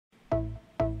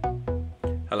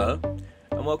Hello,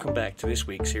 and welcome back to this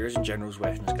week's Heroes and Generals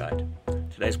Weapons Guide.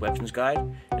 Today's weapons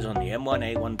guide is on the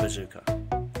M1A1 bazooka.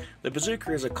 The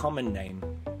bazooka is a common name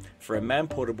for a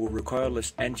man-portable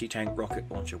recoilless anti-tank rocket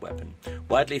launcher weapon,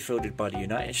 widely fielded by the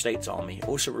United States Army,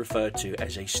 also referred to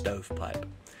as a stovepipe.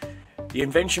 The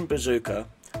invention bazooka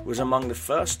was among the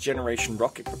first-generation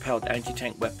rocket-propelled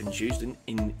anti-tank weapons used in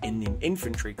the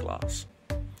infantry class,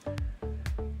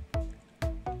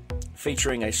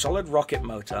 featuring a solid rocket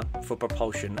motor for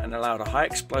propulsion and allowed a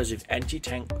high-explosive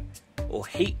anti-tank or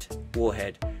heat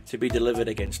warhead to be delivered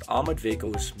against armoured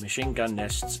vehicles, machine gun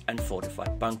nests and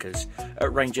fortified bunkers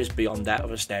at ranges beyond that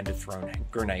of a standard thrown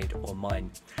grenade or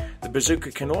mine. The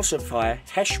bazooka can also fire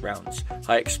HESH rounds,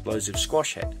 high-explosive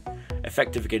squash head,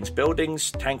 effective against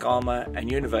buildings, tank armour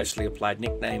and universally applied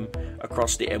nickname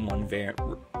across the M1 variant.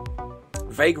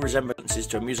 Vague resemblances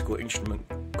to a musical instrument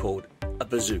called a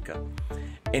bazooka,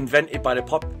 invented by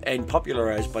and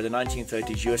popularized by the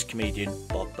 1930s US comedian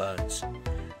Bob Burns.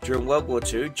 During World War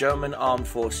II, German armed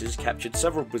forces captured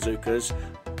several bazookas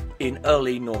in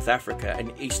early North Africa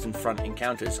and Eastern Front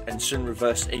encounters and soon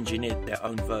reverse-engineered their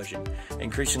own version,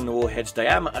 increasing the warhead's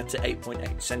diameter to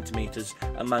 8.8 centimeters,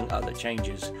 among other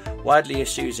changes. Widely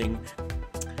using,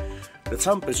 the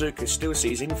term bazooka still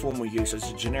sees informal use as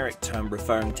a generic term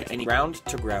referring to any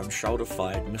ground-to-ground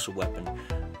shoulder-fired missile weapon,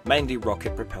 mainly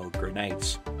rocket-propelled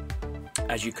grenades.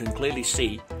 As you can clearly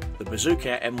see, the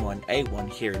bazooka M1A1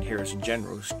 here in Heroes and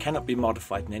Generals cannot be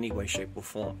modified in any way, shape or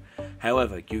form.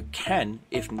 However, you can,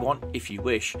 if you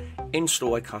wish,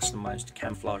 install a customized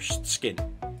camouflaged skin,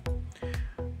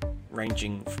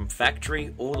 ranging from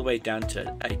factory all the way down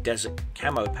to a desert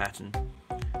camo pattern.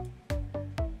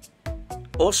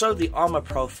 Also, the armor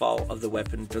profile of the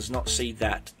weapon does not see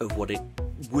that of what it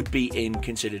would be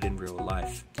considered in real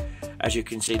life. As you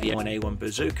can see, the M1A1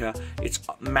 bazooka, its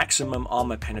maximum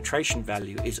armor penetration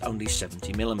value is only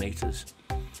 70mm.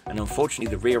 And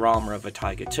unfortunately, the rear armor of a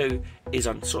Tiger II is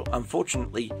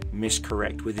unfortunately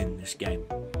miscorrect within this game.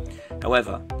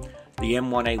 However, the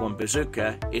M1A1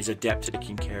 bazooka is adept at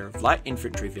taking care of light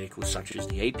infantry vehicles such as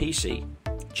the APC,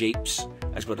 Jeeps,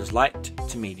 as well as light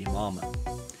to medium armor.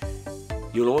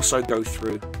 You'll also go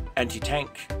through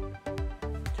tank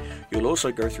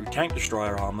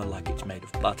destroyer armor like it's made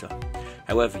of butter.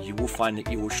 However, you will find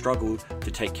that you will struggle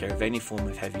to take care of any form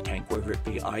of heavy tank, whether it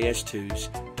be IS-2s,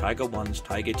 Tiger 1s,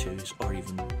 Tiger 2s, or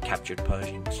even captured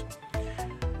Pershings.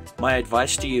 My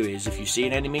advice to you is, if you see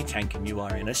an enemy tank and you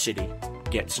are in a city,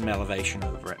 get some elevation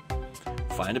over it.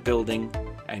 Find a building,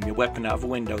 aim your weapon out of a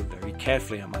window, very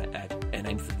carefully I might add, and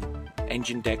aim for the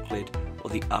engine deck lid or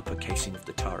the upper casing of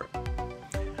the turret.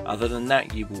 Other than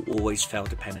that, you will always fail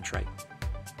to penetrate.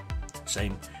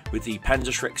 Same with the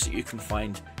Panzerschrecks that you can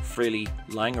find freely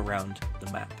lying around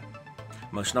the map.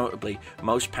 Most notably,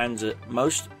 most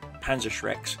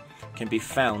Panzerschrecks can be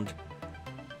found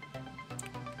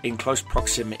in close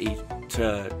proximity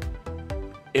to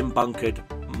in-bunkered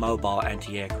mobile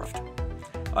anti-aircraft,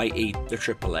 i.e. the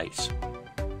AAAs.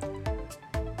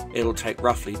 It'll take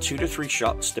roughly 2 to 3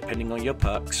 shots depending on your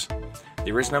perks.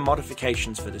 There is no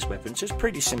modifications for this weapon, so it's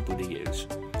pretty simple to use.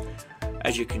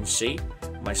 As you can see,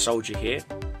 my soldier here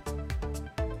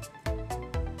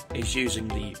is using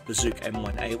the bazooka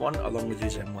M1A1 along with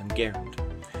his M1 Garand.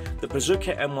 The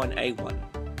bazooka M1A1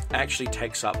 actually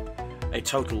takes up a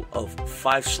total of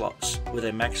 5 slots with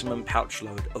a maximum pouch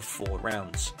load of 4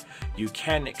 rounds. You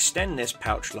can extend this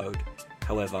pouch load,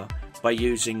 however, by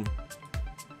using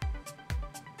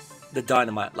the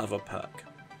Dynamite Lover perk.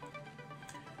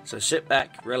 So sit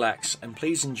back, relax, and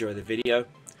please enjoy the video,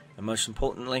 and most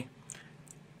importantly,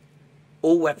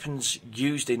 all weapons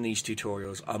used in these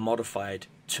tutorials are modified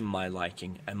to my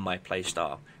liking and my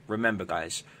playstyle. Remember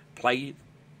guys, play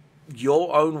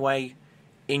your own way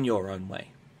in your own way.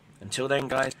 Until then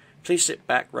guys, please sit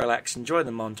back, relax, enjoy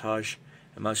the montage,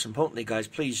 and most importantly guys,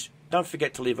 please don't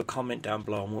forget to leave a comment down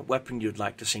below on what weapon you'd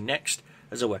like to see next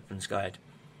as a weapons guide.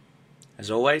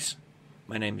 As always,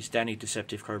 my name is Danny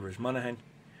Deceptive Cobras Monahan,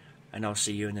 and I'll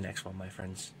see you in the next one, my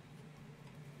friends.